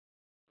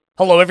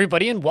Hello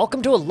everybody and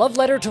welcome to a love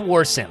letter to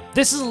Warsim.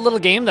 This is a little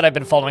game that I've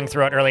been following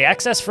throughout early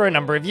access for a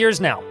number of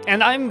years now,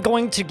 and I'm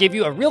going to give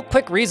you a real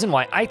quick reason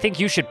why I think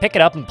you should pick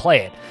it up and play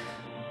it.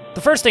 The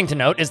first thing to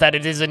note is that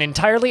it is an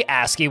entirely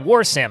Ascii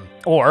Warsim,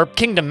 or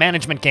kingdom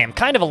management game,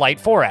 kind of a light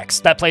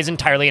 4X, that plays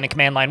entirely in a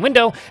command line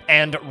window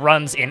and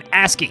runs in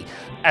Ascii.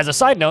 As a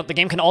side note, the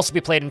game can also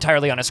be played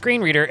entirely on a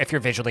screen reader if you're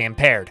visually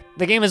impaired.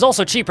 The game is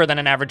also cheaper than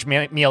an average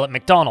meal at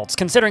McDonald's,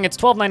 considering it's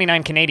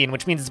 $12.99 Canadian,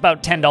 which means it's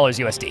about $10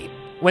 USD.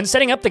 When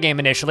setting up the game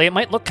initially, it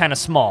might look kind of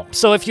small,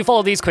 so if you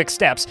follow these quick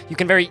steps, you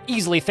can very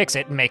easily fix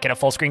it and make it a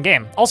full-screen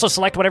game. Also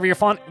select whatever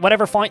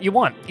font you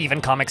want,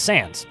 even Comic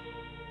Sans.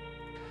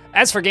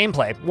 As for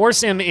gameplay,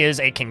 Warsim is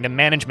a kingdom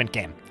management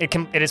game.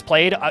 It is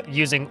played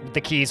using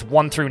the keys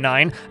 1 through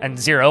 9 and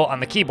 0 on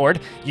the keyboard.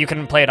 You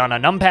can play it on a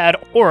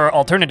numpad, or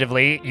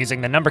alternatively,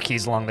 using the number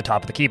keys along the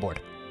top of the keyboard.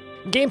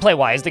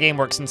 Gameplay-wise, the game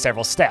works in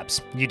several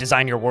steps. You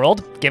design your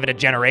world, give it a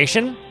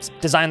generation,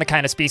 design the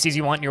kind of species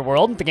you want in your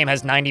world. The game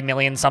has 90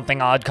 million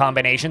something odd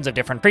combinations of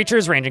different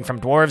creatures, ranging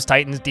from dwarves,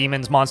 titans,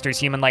 demons, monsters,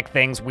 human-like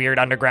things, weird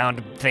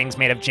underground things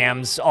made of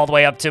gems, all the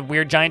way up to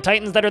weird giant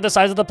titans that are the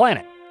size of the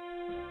planet.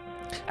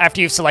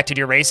 After you've selected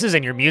your races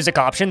and your music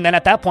option, then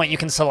at that point you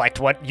can select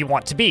what you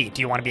want to be.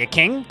 Do you want to be a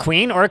king,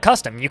 queen, or a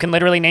custom? You can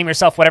literally name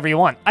yourself whatever you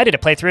want. I did a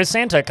playthrough as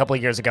Santa a couple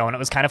of years ago and it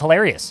was kind of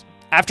hilarious.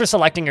 After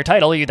selecting your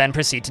title, you then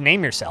proceed to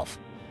name yourself.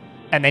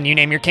 And then you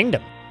name your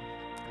kingdom.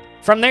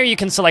 From there, you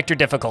can select your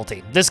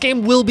difficulty. This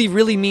game will be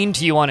really mean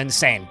to you on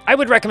Insane. I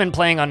would recommend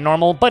playing on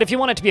normal, but if you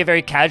want it to be a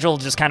very casual,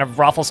 just kind of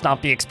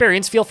raffle-stompy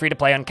experience, feel free to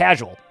play on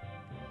casual.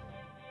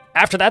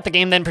 After that, the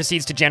game then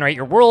proceeds to generate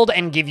your world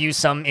and give you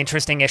some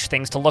interesting-ish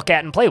things to look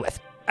at and play with.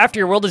 After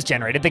your world is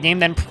generated, the game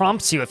then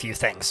prompts you a few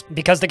things,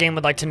 because the game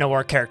would like to know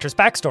our character's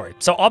backstory.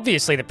 So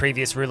obviously the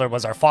previous ruler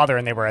was our father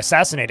and they were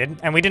assassinated,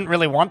 and we didn't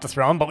really want the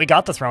throne, but we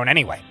got the throne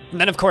anyway.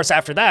 And then of course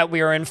after that, we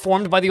are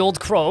informed by the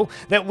old crow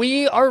that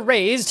we are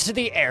raised to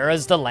the heir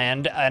as the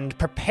land and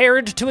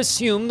prepared to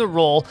assume the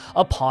role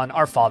upon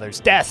our father's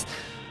death.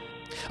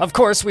 Of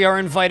course, we are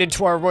invited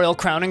to our royal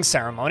crowning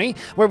ceremony,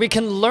 where we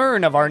can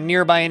learn of our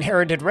nearby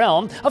inherited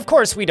realm. Of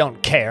course, we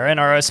don't care and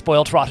are a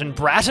spoilt rotten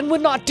brat and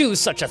would not do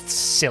such a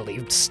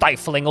silly,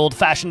 stifling,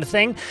 old-fashioned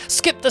thing.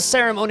 Skip the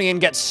ceremony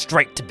and get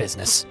straight to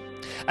business.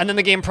 And then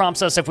the game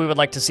prompts us if we would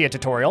like to see a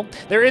tutorial.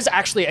 There is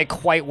actually a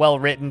quite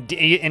well-written,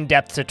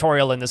 in-depth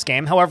tutorial in this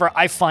game. However,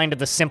 I find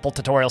the simple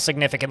tutorial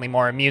significantly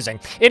more amusing.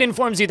 It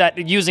informs you that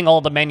using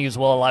all the menus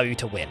will allow you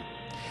to win.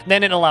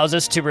 Then it allows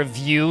us to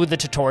review the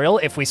tutorial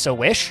if we so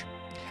wish.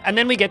 And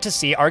then we get to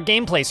see our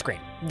gameplay screen.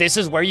 This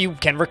is where you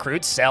can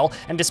recruit, sell,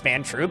 and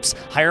disband troops,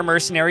 hire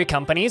mercenary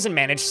companies, and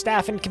manage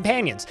staff and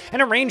companions,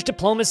 and arrange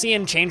diplomacy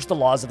and change the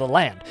laws of the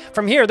land.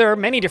 From here, there are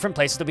many different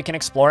places that we can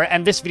explore,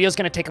 and this video is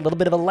going to take a little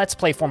bit of a Let's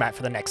Play format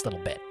for the next little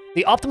bit.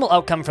 The optimal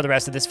outcome for the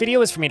rest of this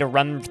video is for me to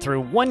run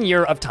through 1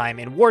 year of time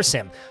in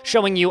Warsim,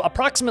 showing you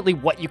approximately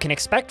what you can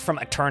expect from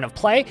a turn of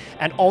play,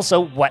 and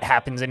also what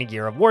happens in a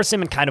year of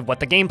Warsim and kind of what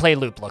the gameplay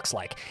loop looks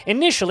like.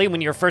 Initially, when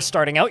you're first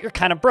starting out, you're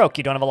kind of broke.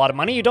 You don't have a lot of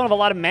money, you don't have a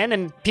lot of men,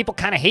 and people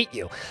kind of hate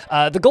you.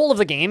 The goal of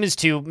the game is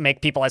to make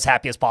people as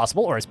happy as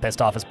possible, or as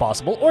pissed off as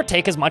possible, or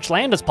take as much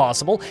land as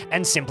possible,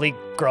 and simply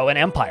grow an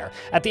empire.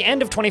 At the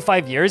end of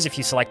 25 years, if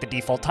you select the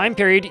default time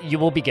period, you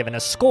will be given a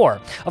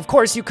score. Of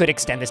course, you could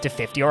extend this to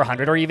 50 or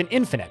 100 or even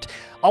infinite.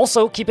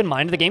 Also, keep in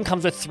mind the game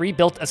comes with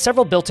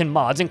several built-in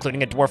mods,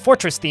 including a Dwarf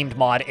Fortress themed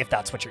mod if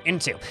that's what you're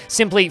into.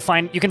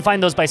 You can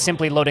find those by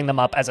simply loading them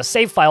up as a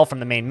save file from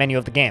the main menu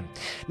of the game.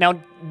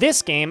 Now,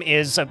 this game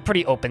is a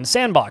pretty open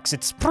sandbox.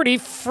 It's pretty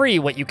free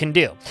what you can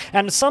do,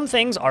 and some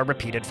things are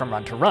repeated from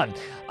run to run.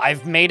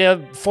 I've made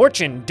a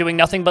fortune doing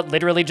nothing but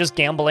literally just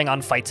gambling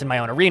on fights in my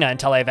own arena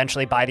until I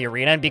eventually buy the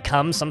arena and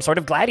become some sort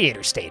of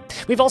gladiator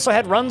state. We've also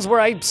had runs where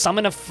I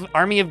summon an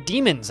army of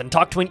demons and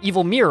talk to an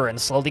evil mirror and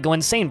slowly go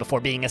insane before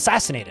being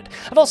assassinated.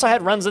 I've also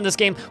had runs in this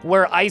game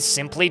where I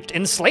simply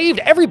enslaved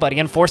everybody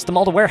and forced them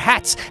all to wear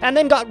hats, and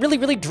then got really,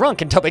 really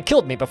drunk until they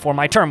killed me before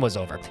my term was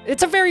over.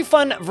 It's a very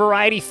fun,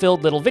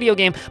 variety-filled little video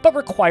game, but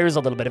requires a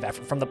little bit of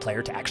effort from the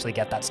player to actually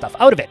get that stuff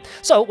out of it.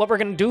 So what we're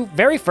going to do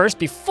very first,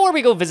 before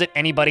we go visit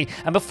anybody,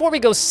 and before we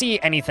go see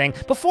anything,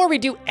 before we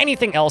do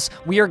anything else,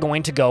 we are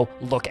going to go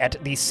look at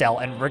the sell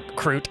and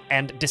recruit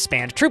and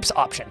disband troops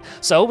option.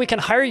 So we can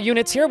hire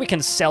units here, we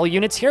can sell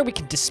units here, we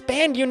can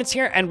disband units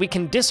here, and we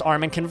can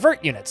disarm and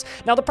convert units.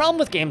 Now the problem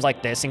with games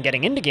like this and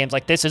getting into games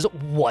like this is,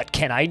 what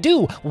can I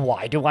do?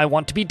 Why do I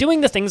want to be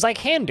doing the things I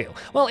can do?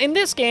 Well, in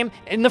this game,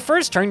 in the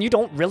first turn, you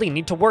don't really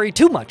need to worry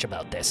too much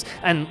about this,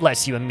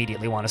 unless you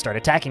immediately want to start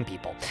attacking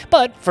people.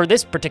 But for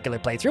this particular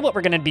playthrough, what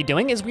we're going to be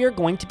doing is we are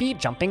going to be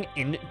jumping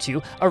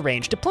into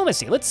arranged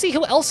diplomacy. Let's see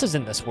who else is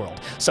in this world.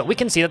 So we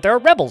can see that there are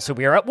rebels who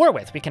we are at war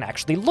with. We can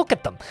actually look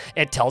at them.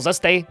 It tells us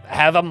they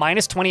have a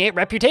 -28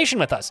 reputation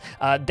with us.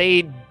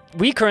 They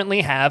we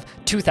currently have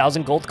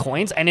 2,000 gold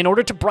coins, and in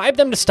order to bribe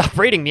them to stop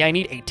raiding me, I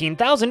need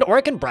 18,000, or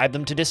I can bribe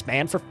them to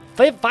disband for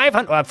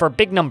 500, for a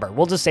big number.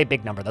 We'll just say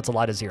big number. That's a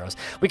lot of zeros.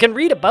 We can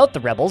read about the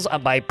rebels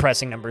by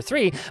pressing number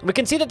 3. We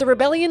can see that the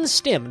rebellion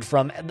stemmed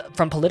from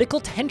political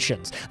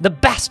tensions. The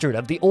bastard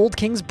of the old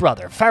king's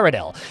brother,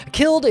 Faradel,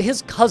 killed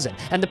his cousin,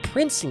 and the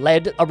prince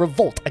led a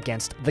revolt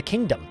against the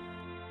kingdom.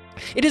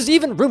 It is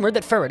even rumored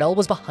that Faradel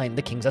was behind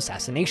the king's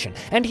assassination,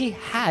 and he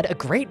had a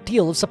great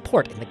deal of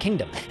support in the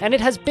kingdom, and it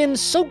has been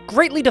so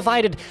greatly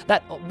divided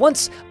that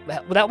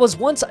was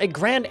once a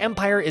grand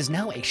empire is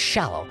now a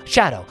shallow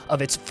shadow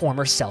of its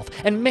former self,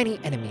 and many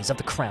enemies of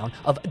the crown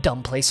of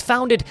Dumplace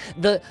founded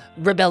the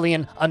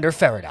rebellion under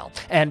Faradel,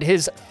 and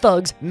his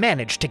thugs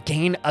managed to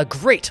gain a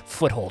great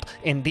foothold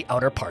in the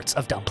outer parts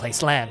of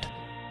Dumplace land.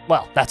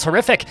 Well, that's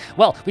horrific.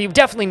 Well, we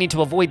definitely need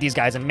to avoid these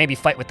guys and maybe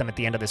fight with them at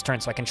the end of this turn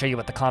so I can show you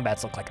what the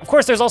combats look like. Of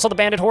course, there's also the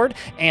Bandit Horde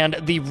and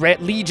the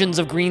legions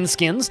of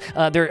greenskins.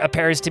 There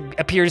appears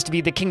to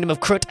be the Kingdom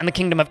of Krut and the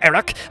Kingdom of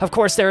Erak. Of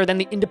course, there are then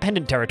the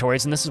independent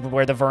territories, and this is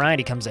where the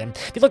variety comes in.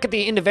 If you look at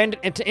the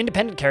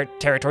independent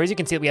territories, you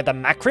can see that we have the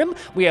Makrim,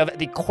 we have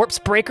the Corpse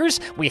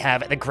Breakers, we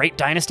have the Great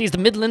Dynasties, the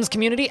Midlands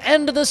Community,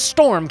 and the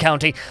Storm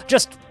County.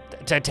 Just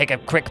to take a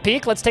quick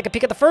peek, let's take a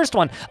peek at the first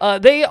one.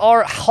 They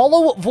are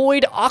Hollow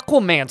Void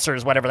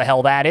Aquamancers, whatever the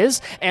hell that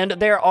is, and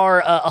there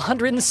are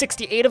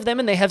 168 of them,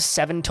 and they have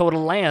 7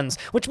 total lands,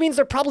 which means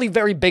they're probably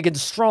very big and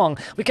strong.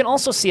 We can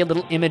also see a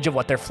little image of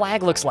what their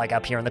flag looks like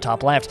up here in the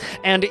top left,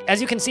 and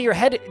as you can see, your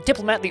head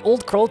diplomat, the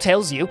Old Crow,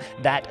 tells you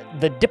that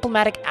the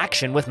diplomatic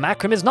action with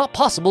Makrim is not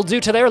possible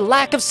due to their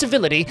lack of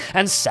civility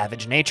and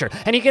savage nature,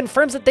 and he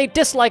confirms that they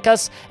dislike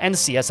us and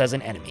see us as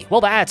an enemy.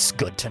 Well, that's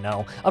good to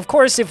know. Of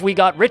course, if we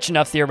got rich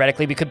enough, theoretically,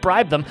 we could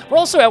bribe them. We're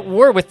also at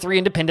war with 3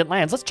 independent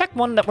lands. Let's check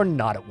one that we're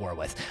not at war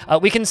with.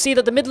 We can see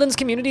that the Midlands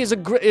community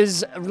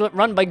is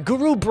run by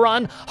Guru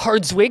Bran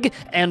Hardswig,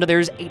 and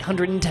there's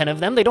 810 of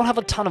them. They don't have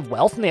a ton of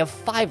wealth, and they have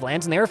 5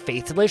 lands, and they are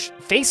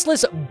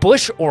faceless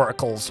bush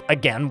oracles.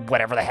 Again,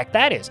 whatever the heck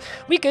that is.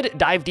 We could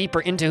dive deeper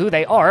into who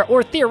they are,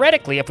 or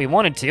theoretically, if we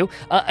wanted to,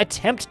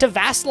 attempt to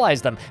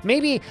vassalize them.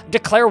 Maybe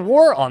declare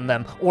war on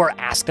them, or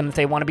ask them if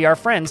they want to be our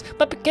friends.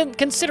 But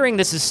considering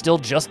this is still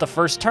just the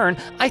first turn,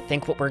 I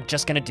think what we're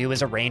just going to do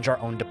is arrange our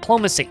own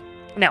diplomacy.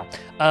 Now,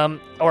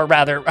 or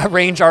rather,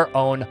 arrange our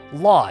own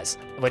laws,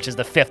 which is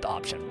the 5th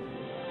option.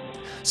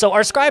 So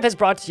our scribe has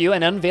brought to you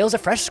and unveils a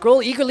fresh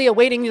scroll, eagerly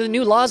awaiting the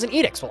new laws and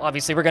edicts. Well,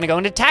 obviously we're going to go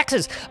into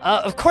taxes.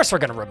 Of course we're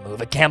going to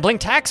remove a gambling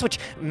tax, which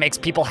makes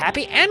people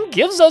happy and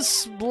gives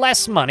us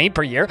less money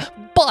per year,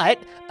 but,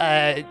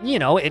 you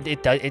know, it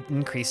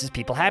increases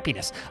people's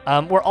happiness.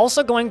 We're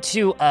also going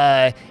to,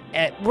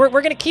 we're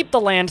going to keep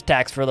the land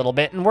tax for a little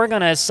bit, and we're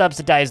going to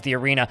subsidize the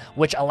arena,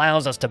 which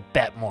allows us to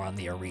bet more on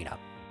the arena.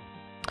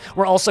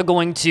 We're also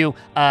going to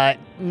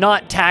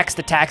not tax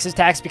the taxes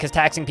tax, because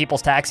taxing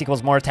people's tax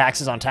equals more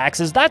taxes on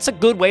taxes. That's a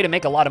good way to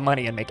make a lot of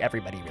money and make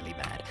everybody really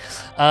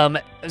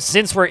mad.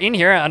 Since we're in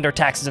here under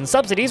taxes and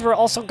subsidies, we're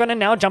also going to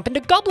now jump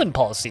into goblin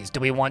policies. Do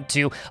we want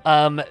to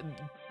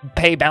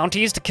pay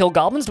bounties to kill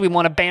goblins? Do we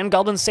want to ban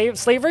goblin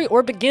slavery,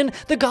 or begin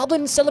the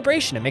goblin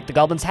celebration and make the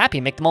goblins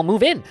happy, make them all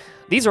move in?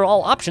 These are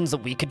all options that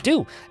we could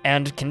do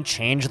and can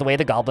change the way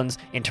the goblins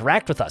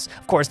interact with us.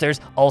 Of course, there's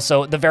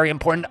also the very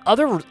important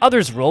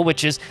others rule,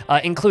 which is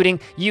including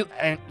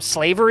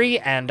slavery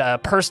and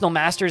personal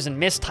masters and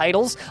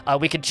mistitles.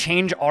 We could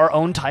change our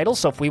own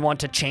titles. So if we want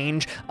to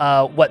change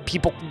what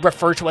people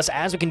refer to us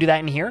as, we can do that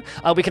in here.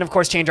 We can, of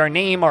course, change our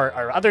name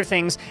or other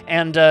things,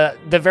 and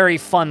the very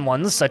fun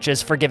ones, such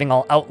as forgiving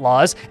all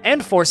outlaws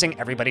and forcing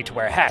everybody to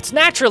wear hats.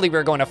 Naturally,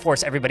 we're going to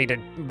force everybody to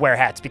wear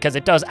hats because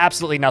it does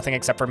absolutely nothing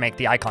except for make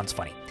the icons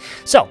funny.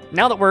 So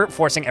now that we're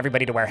forcing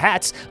everybody to wear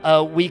hats,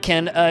 we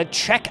can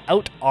check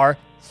out our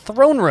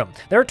throne room.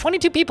 There are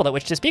 22 people that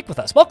wish to speak with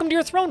us. Welcome to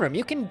your throne room.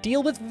 You can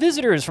deal with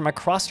visitors from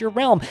across your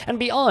realm and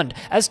beyond.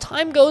 As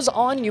time goes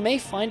on, you may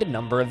find a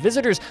number of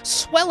visitors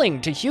swelling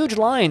to huge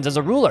lines as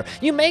a ruler.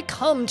 You may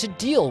come to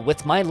deal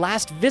with my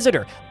last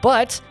visitor,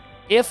 but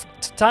if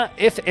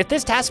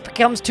this task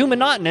becomes too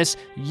monotonous,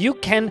 you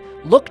can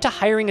look to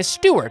hiring a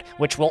steward,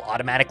 which will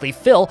automatically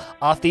fill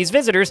off these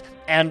visitors,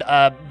 and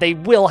they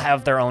will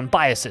have their own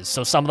biases.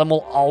 So some of them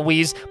will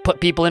always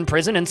put people in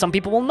prison, and some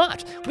people will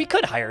not. We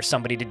could hire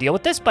somebody to deal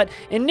with this, but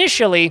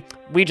initially,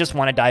 we just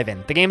want to dive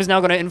in. The game is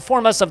now going to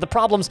inform us of the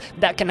problems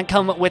that can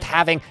come with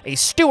having a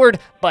steward,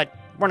 but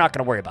we're not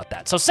going to worry about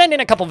that. So send in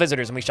a couple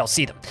visitors and we shall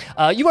see them.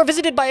 You are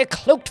visited by a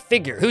cloaked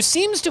figure who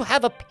seems to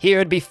have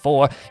appeared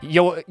before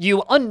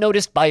you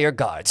unnoticed by your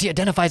guards. He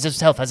identifies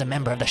himself as a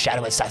member of the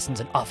Shadow Assassins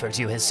and offers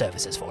you his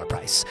services for a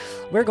price.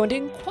 We're going to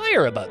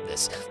inquire about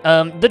this.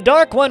 The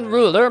Dark One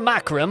ruler,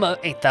 Makrim,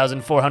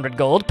 8,400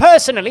 gold,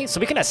 personally, so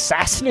we can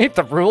assassinate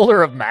the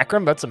ruler of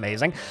Makrim. That's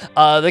amazing.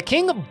 The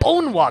King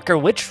Bonewalker,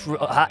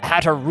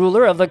 Hatter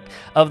ruler of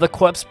the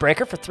Corpse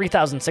Breaker, for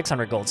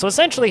 3,600 gold. So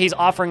essentially, he's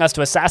offering us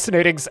to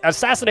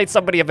assassinate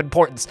somebody of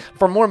importance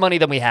for more money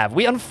than we have.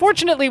 We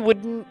unfortunately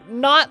would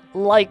not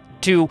like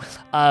to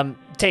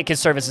take his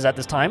services at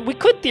this time. We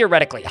could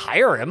theoretically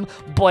hire him,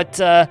 but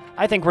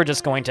I think we're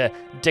just going to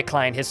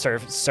decline his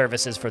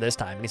services for this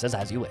time. And he says,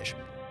 as you wish.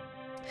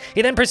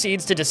 He then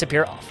proceeds to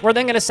disappear off. We're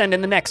then going to send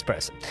in the next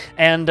person.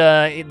 And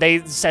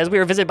they says we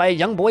were visited by a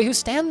young boy who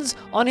stands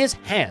on his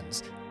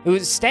hands, who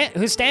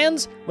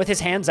stands with his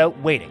hands out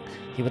waiting.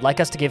 He would like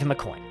us to give him a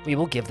coin. We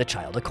will give the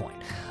child a coin.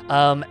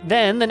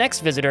 Then the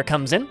next visitor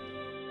comes in,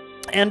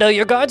 and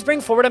your guards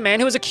bring forward a man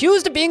who is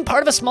accused of being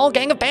part of a small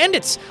gang of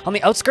bandits on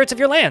the outskirts of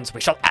your lands.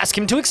 We shall ask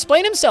him to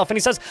explain himself. And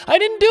he says, I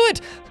didn't do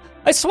it.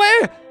 I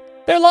swear,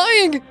 they're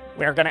lying.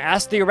 We're going to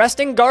ask the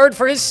arresting guard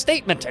for his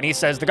statement. And he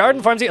says, the guard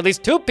informs you at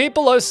least 2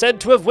 people are said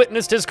to have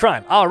witnessed his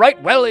crime. All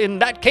right, well, in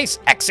that case,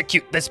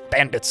 execute this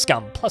bandit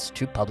scum.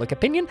 +2 public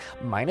opinion,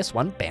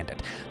 -1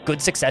 bandit.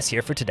 Good success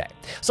here for today.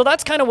 So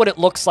that's kind of what it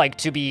looks like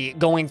to be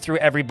going through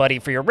everybody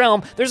for your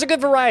realm. There's a good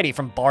variety,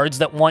 from bards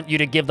that want you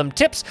to give them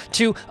tips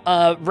to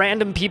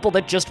random people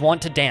that just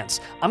want to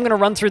dance. I'm going to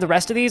run through the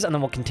rest of these, and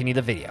then we'll continue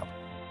the video.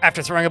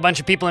 After throwing a bunch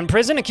of people in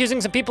prison, accusing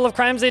some people of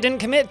crimes they didn't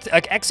commit,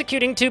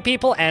 executing 2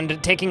 people,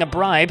 and taking a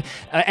bribe,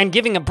 and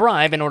giving a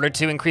bribe in order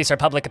to increase our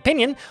public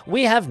opinion,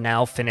 we have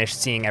now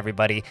finished seeing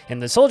everybody in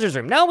the soldiers'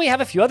 room. Now we have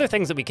a few other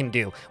things that we can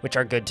do, which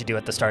are good to do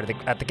at the start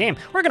of the game.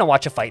 We're going to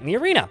watch a fight in the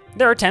arena.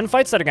 There are 10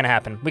 fights that are going to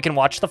happen. We can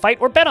watch the fight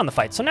or bet on the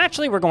fight. So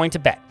naturally, we're going to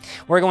bet.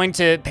 We're going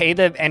to pay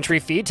the entry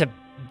fee to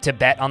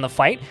bet on the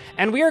fight,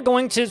 and we are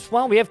going to,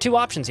 well, we have 2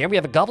 options here. We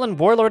have a goblin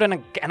warlord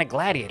and a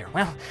gladiator.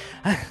 Well,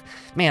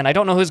 man, I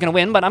don't know who's going to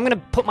win, but I'm going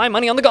to put my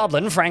money on the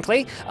goblin,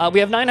 frankly. We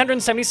have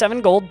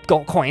 977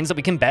 gold coins that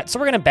we can bet, so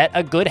we're going to bet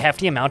a good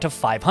hefty amount of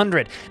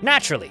 500.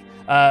 Naturally,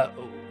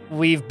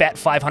 we've bet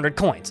 500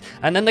 coins.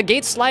 And then the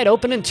gates slide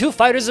open and 2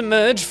 fighters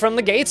emerge from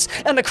the gates,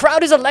 and the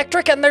crowd is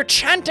electric and their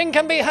chanting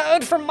can be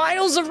heard for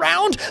miles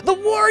around. The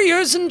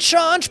warriors in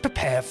charge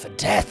prepare for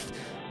death.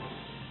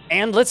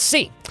 And let's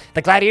see.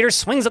 The gladiator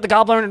swings at the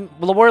goblin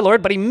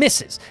warlord, but he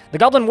misses. The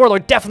goblin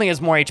warlord definitely has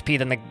more HP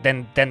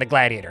than the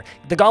gladiator.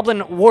 The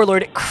goblin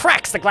warlord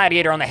cracks the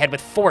gladiator on the head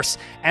with force,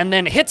 and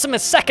then hits him a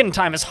second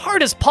time as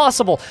hard as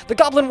possible. The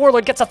goblin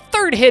warlord gets a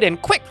 3rd hit in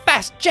quick,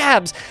 fast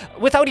jabs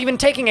without even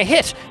taking a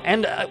hit,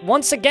 and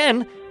once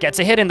again gets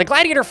a hit in. The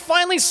gladiator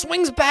finally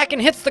swings back and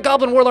hits the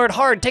goblin warlord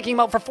hard, taking him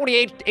out for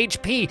 48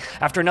 HP.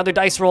 After another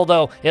dice roll,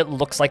 though, it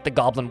looks like the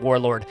goblin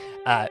warlord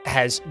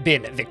has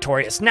been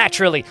victorious.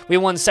 Naturally, we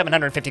won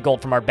 750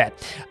 gold from our bet.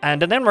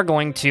 And then we're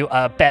going to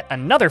bet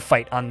another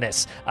fight on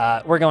this.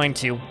 We're going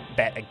to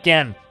bet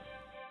again.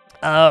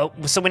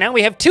 So now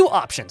we have 2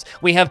 options.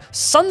 We have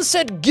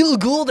Sunset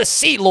Gilgul the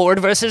Sea Lord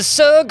versus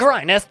Sir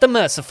Gryneth the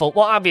Merciful.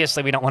 Well,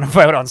 obviously we don't want to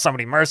vote on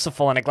somebody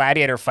merciful in a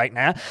gladiator fight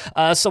now.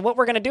 So what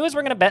we're going to do is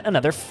we're going to bet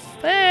another...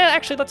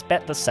 actually, let's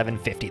bet the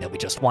 750 that we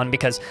just won,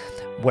 because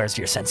where's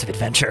your sense of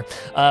adventure?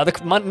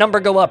 The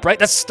number go up, right?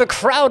 That's the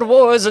crowd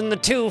wars, and the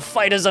 2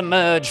 fighters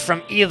emerge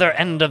from either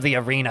end of the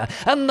arena.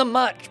 And the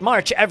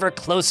march ever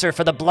closer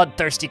for the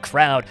bloodthirsty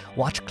crowd.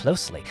 Watch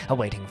closely,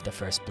 awaiting the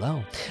first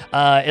blow.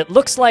 It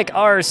looks like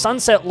our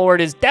Sunset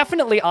Lord is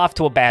definitely off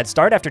to a bad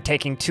start after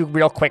taking 2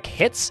 real quick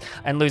hits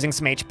and losing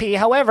some HP.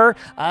 However,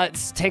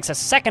 it takes a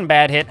 2nd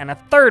bad hit and a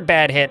 3rd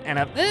bad hit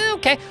and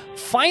okay.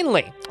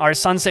 Finally, our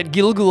Sunset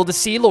Gilgul the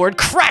Sea Lord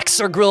cracks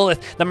Sir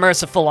Gryneth the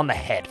Merciful on the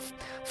head.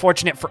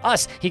 Fortunate for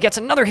us, he gets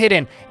another hit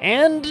in,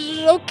 and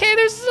okay,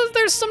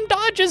 there's some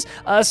dodges.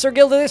 Sir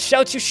Gilgul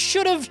shouts, "You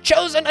should have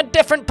chosen a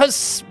different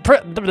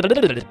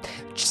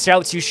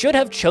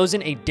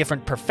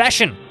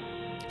profession."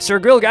 Sir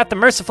Gilgul the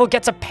Merciful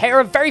gets a pair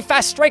of very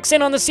fast strikes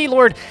in on the Sea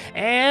Lord,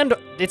 and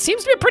it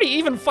seems to be a pretty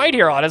even fight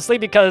here, honestly,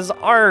 because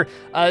our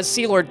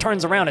Sea Lord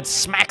turns around and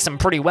smacks him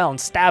pretty well and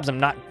stabs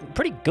him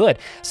pretty good.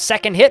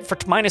 2nd hit for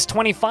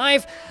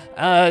 -25.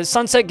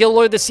 Sunset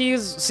Gilgul the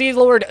Sea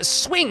Lord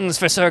swings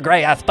for Sir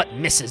Gryneth, but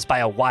misses by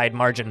a wide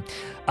margin.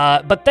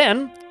 But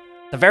then,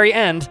 the very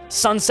end,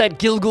 Sunset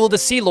Gilgul the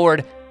Sea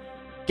Lord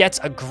gets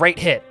a great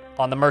hit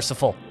on the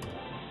Merciful,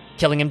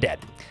 killing him dead.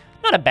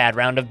 Not a bad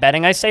round of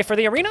betting, I say, for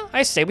the arena.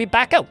 I say we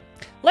back out.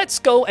 Let's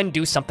go and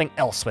do something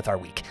else with our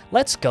week.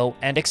 Let's go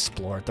and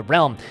explore the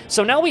realm.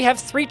 So now we have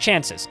 3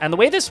 chances, and the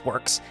way this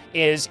works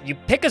is you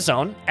pick a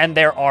zone, and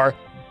there are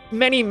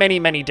many, many,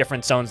 many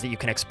different zones that you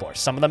can explore.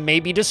 Some of them may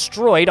be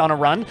destroyed on a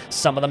run,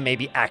 some of them may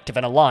be active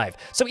and alive.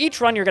 So each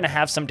run, you're going to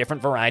have some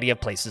different variety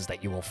of places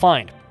that you will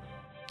find.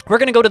 We're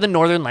going to go to the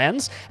northern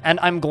lands,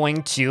 and I'm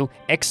going to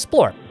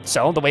explore.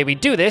 So the way we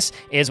do this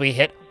is we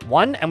hit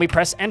 1 and we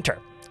press enter.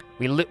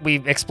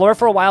 We explore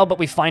for a while, but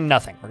we find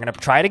nothing. We're going to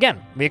try it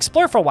again. We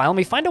explore for a while, and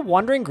we find a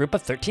wandering group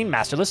of 13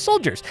 masterless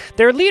soldiers.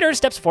 Their leader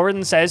steps forward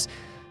and says,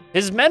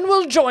 "His men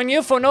will join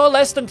you for no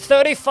less than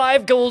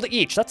 35 gold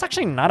each." That's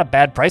actually not a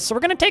bad price, so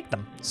we're going to take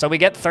them. So we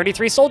get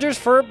 33 soldiers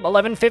for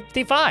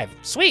 1155.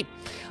 Sweet.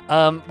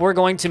 we're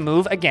going to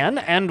move again,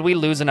 and we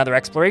lose another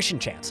exploration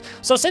chance.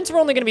 So since we're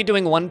only going to be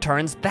doing 1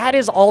 turns, that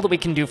is all that we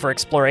can do for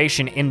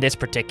exploration in this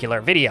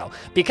particular video.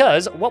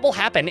 Because what will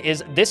happen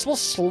is this will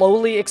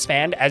slowly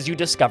expand as you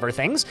discover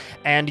things,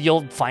 and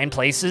you'll find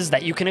places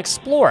that you can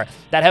explore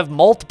that have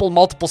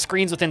multiple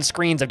screens within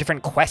screens of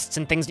different quests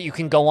and things that you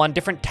can go on,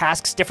 different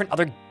tasks, different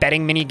other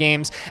betting mini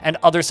games, and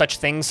other such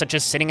things, such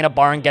as sitting in a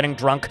bar and getting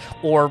drunk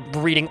or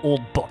reading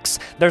old books.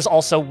 There's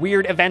also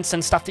weird events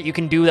and stuff that you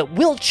can do that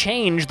will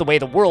change the way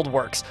the world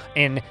works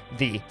in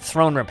the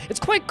throne room. It's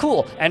quite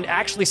cool, and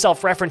actually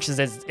self-references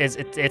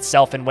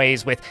itself in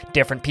ways with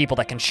different people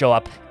that can show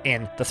up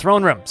in the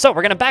throne room. So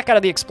we're going to back out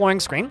of the exploring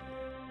screen,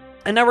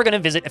 and now we're going to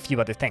visit a few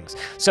other things.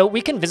 So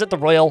we can visit the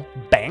Royal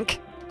Bank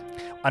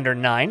under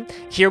 9.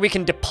 Here we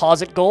can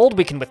deposit gold,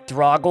 we can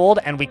withdraw gold,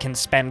 and we can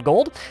spend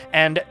gold.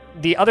 And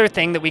the other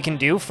thing that we can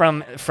do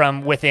from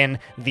within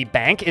the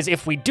bank is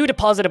if we do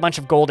deposit a bunch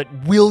of gold, it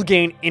will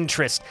gain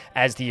interest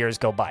as the years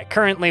go by.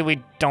 Currently,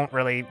 we don't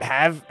really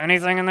have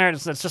anything in there.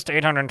 It's just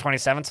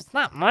 827, so it's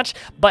not much.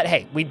 But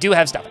hey, we do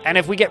have stuff. And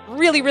if we get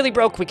really, really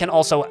broke, we can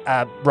also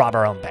rob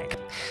our own bank.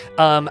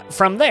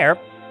 From there,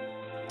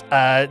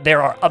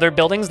 there are other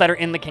buildings that are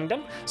in the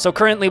kingdom. So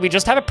currently we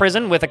just have a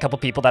prison with a couple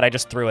people that I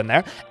just threw in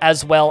there,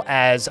 as well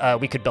as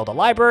we could build a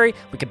library,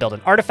 we could build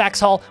an artifacts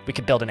hall, we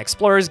could build an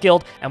explorers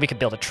guild, and we could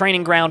build a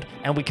training ground,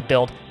 and we could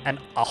build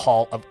a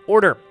hall of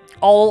order.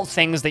 All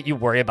things that you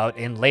worry about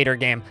in later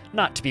game,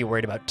 not to be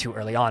worried about too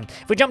early on.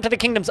 If we jump to the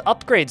kingdom's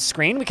upgrades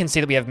screen, we can see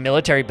that we have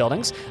military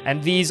buildings,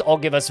 and these all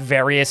give us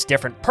various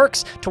different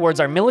perks towards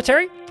our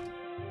military.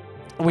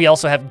 We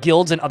also have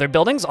guilds and other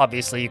buildings.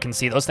 Obviously, you can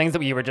see those things that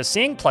we were just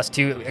seeing,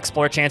 +2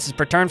 explore chances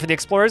per turn for the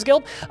Explorers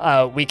Guild.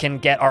 We can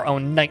get our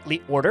own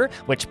knightly order,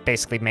 which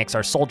basically makes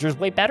our soldiers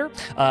way better.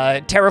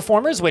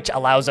 Terraformers, which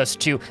allows us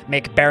to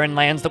make barren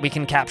lands that we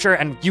can capture,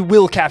 and you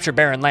will capture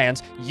barren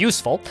lands,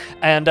 useful.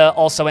 And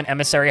also an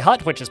emissary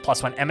hut, which is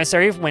 +1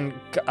 emissary when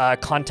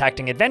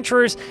contacting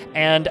adventurers,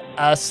 and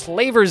a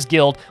slavers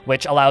guild,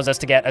 which allows us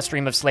to get a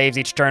stream of slaves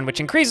each turn, which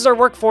increases our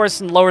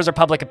workforce and lowers our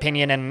public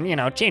opinion and, you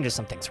know, changes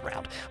some things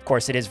around. Of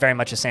course, it is very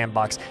much a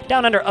sandbox.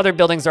 Down under other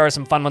buildings, there are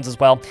some fun ones as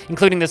well,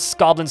 including this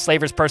Goblin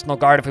Slaver's Personal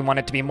Guard if we want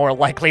it to be more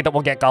likely that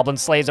we'll get Goblin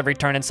Slaves every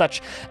turn and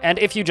such. And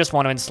if you just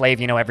want to enslave,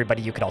 you know,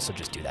 everybody, you could also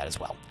just do that as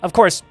well. Of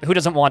course, who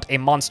doesn't want a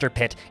monster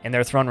pit in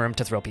their throne room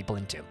to throw people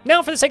into?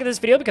 Now, for the sake of this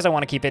video, because I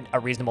want to keep it a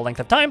reasonable length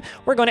of time,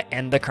 we're going to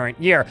end the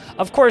current year.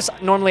 Of course,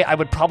 normally I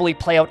would probably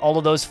play out all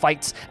of those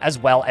fights as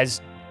well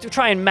as to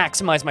try and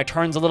maximize my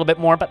turns a little bit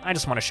more, but I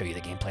just want to show you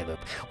the gameplay loop.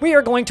 We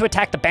are going to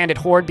attack the bandit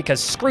horde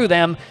because screw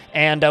them,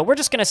 and we're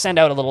just going to send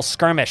out a little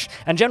skirmish.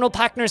 And General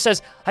Packner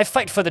says, I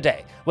fight for the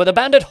day, where the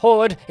bandit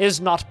horde is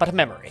not but a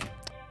memory.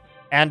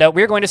 And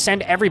we're going to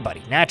send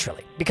everybody,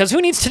 naturally, because who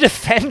needs to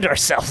defend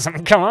ourselves? I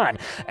mean, come on.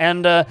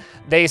 And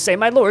they say,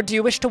 my lord, do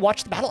you wish to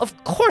watch the battle?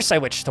 Of course I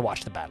wish to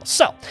watch the battle.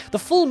 So, the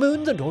full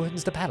moon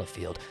adorns the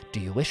battlefield.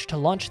 Do you wish to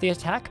launch the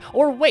attack,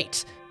 or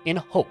wait in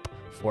hope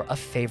for a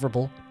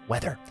favorable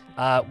weather?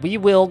 We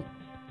will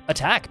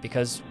attack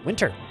because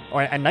winter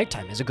and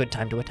nighttime is a good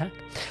time to attack.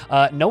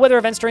 No weather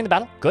events during the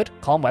battle. Good,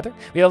 calm weather.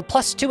 We have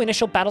 +2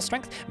 initial battle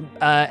strength.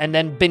 And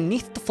then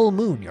beneath the full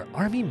moon, your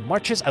army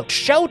marches out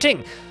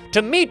shouting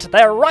to meet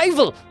their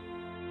rival.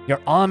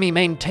 Your army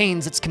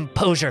maintains its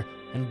composure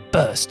and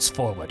bursts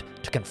forward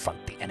to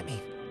confront the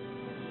enemy.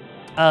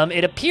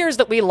 It appears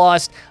that we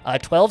lost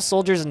 12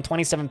 soldiers and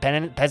 27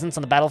 peasants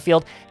on the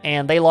battlefield,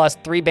 and they lost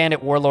 3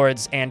 bandit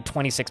warlords and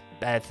 26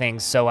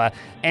 things. So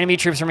enemy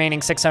troops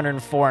remaining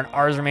 604 and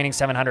ours remaining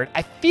 700.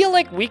 I feel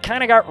like we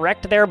kind of got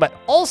wrecked there, but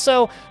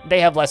also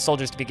they have less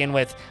soldiers to begin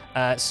with.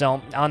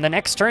 So on the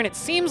next turn, it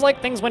seems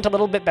like things went a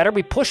little bit better.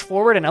 We push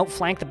forward and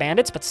outflank the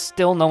bandits, but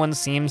still no one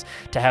seems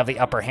to have the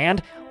upper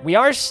hand. We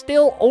are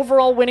still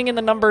overall winning in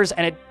the numbers,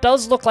 and it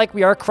does look like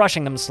we are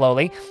crushing them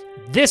slowly.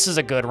 This is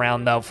a good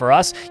round, though, for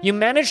us. You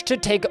managed to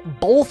take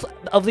both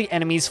of the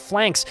enemy's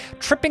flanks,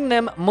 tripping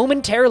them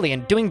momentarily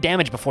and doing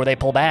damage before they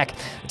pull back.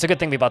 It's a good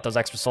thing we bought those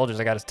extra soldiers,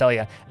 I gotta tell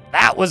you.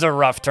 That was a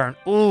rough turn.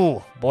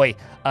 Ooh, boy.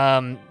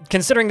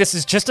 Considering this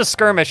is just a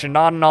skirmish and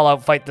not an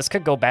all-out fight, this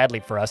could go badly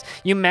for us.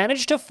 You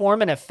managed to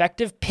form an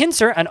effective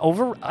pincer and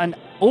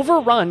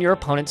overrun your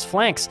opponent's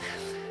flanks.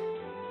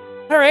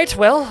 All right,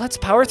 well, let's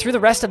power through the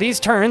rest of these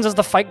turns as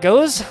the fight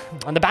goes.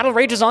 And the battle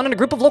rages on, and a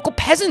group of local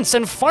peasants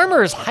and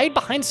farmers hide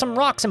behind some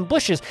rocks and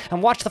bushes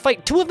and watch the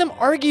fight. 2 of them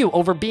argue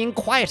over being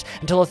quiet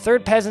until a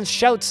third peasant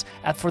shouts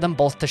for them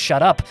both to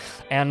shut up.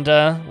 And,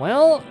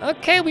 well,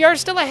 okay, we are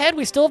still ahead.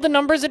 We still have the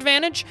numbers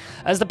advantage.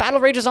 As the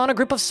battle rages on, a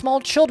group of small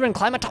children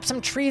climb atop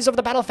some trees over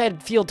the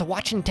battlefield to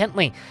watch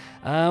intently.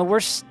 We're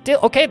still...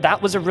 Okay,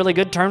 that was a really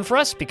good turn for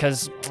us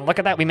because, look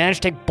at that, we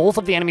managed to take both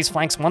of the enemy's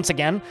flanks once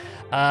again.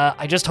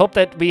 I just hope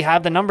that we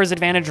have the numbers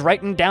advantage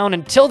written down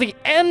until the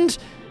end.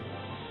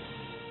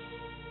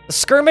 The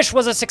skirmish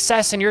was a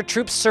success and your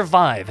troops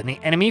survive, and the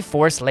enemy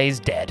force lays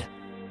dead.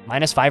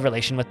 -5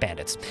 relation with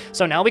bandits.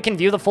 So now we can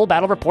view the full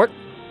battle report.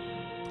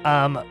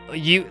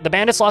 The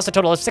bandits lost a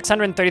total of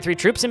 633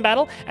 troops in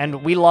battle,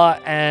 and we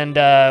lost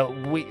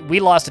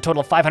a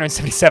total of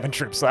 577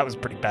 troops. So that was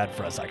pretty bad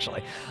for us,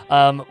 actually.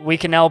 We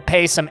can now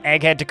pay some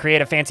egghead to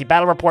create a fancy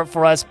battle report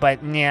for us,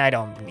 but yeah, I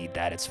don't need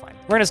that. It's fine.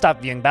 We're gonna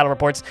stop viewing battle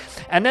reports,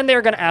 and then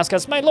they're gonna ask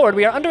us, "My lord,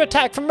 we are under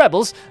attack from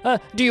rebels.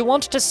 Do you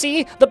want to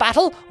see the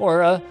battle,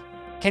 or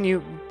can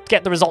you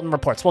get the resultant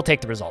reports?" We'll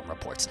take the resultant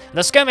reports.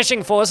 "The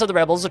skirmishing force of the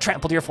rebels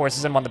trampled your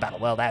forces and won the battle."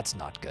 Well, that's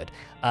not good.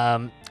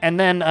 And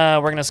then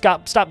we're going to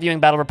stop viewing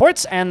battle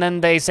reports, and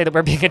then they say that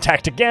we're being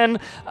attacked again,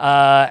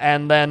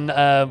 and then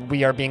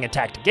we are being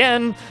attacked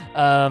again,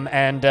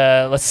 and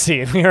let's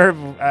see. We are,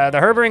 the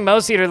Herbering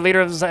Mouse Eater, the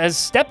leader has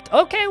stepped...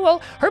 Okay,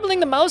 well, Herbling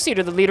the Mouse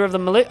Eater, the leader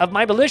of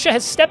my militia,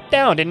 has stepped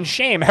down in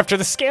shame after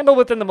the scandal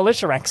within the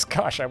militia ranks.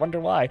 Gosh, I wonder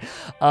why.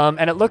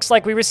 And it looks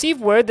like we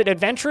received word that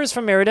adventurers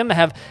from Meridim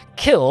have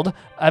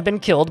been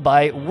killed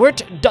by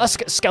Wirt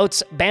Dusk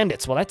Scouts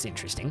bandits. Well, that's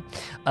interesting.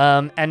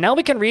 And now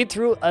we can read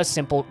through a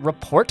simple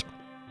report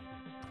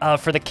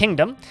for the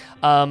kingdom,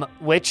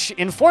 which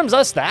informs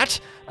us that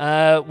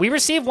we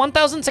received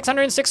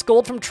 1,606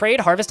 gold from trade,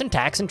 harvest, and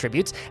tax and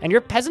tributes, and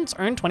your peasants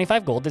earned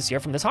 25 gold this year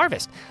from this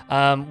harvest.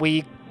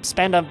 We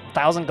spent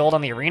 1,000 gold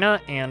on the arena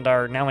and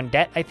are now in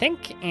debt, I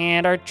think,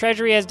 and our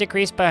treasury has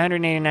decreased by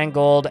 189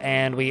 gold,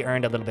 and we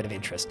earned a little bit of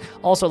interest.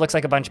 Also, it looks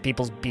like a bunch of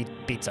people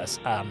beats us.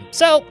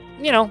 So,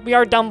 you know, we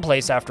are a dumb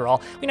place after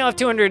all. We now have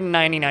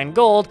 299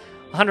 gold,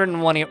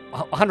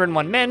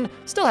 101 men,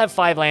 still have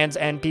 5 lands,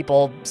 and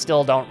people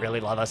still don't really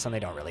love us and they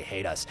don't really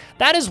hate us.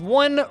 That is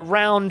one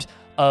round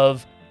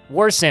of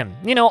Warsim.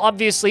 You know,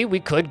 obviously we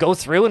could go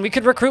through and we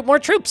could recruit more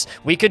troops.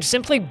 We could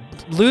simply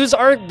lose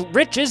our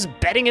riches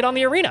betting it on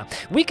the arena.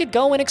 We could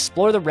go and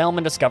explore the realm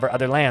and discover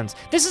other lands.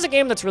 This is a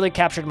game that's really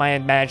captured my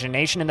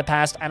imagination in the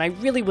past, and I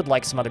really would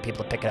like some other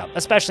people to pick it up,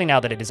 especially now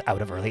that it is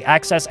out of early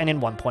access and in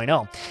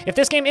 1.0. If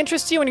this game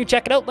interests you and you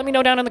check it out, let me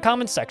know down in the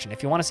comments section.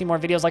 If you want to see more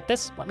videos like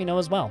this, let me know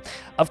as well.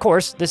 Of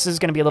course, this is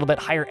going to be a little bit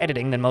higher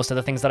editing than most of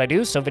the things that I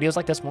do, so videos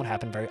like this won't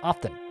happen very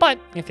often. But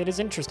if it is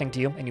interesting to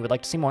you and you would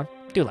like to see more,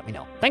 do let me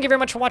know. Thank you very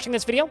much for watching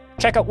this video.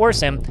 Check out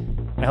Warsim,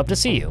 and I hope to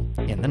see you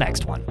in the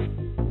next one.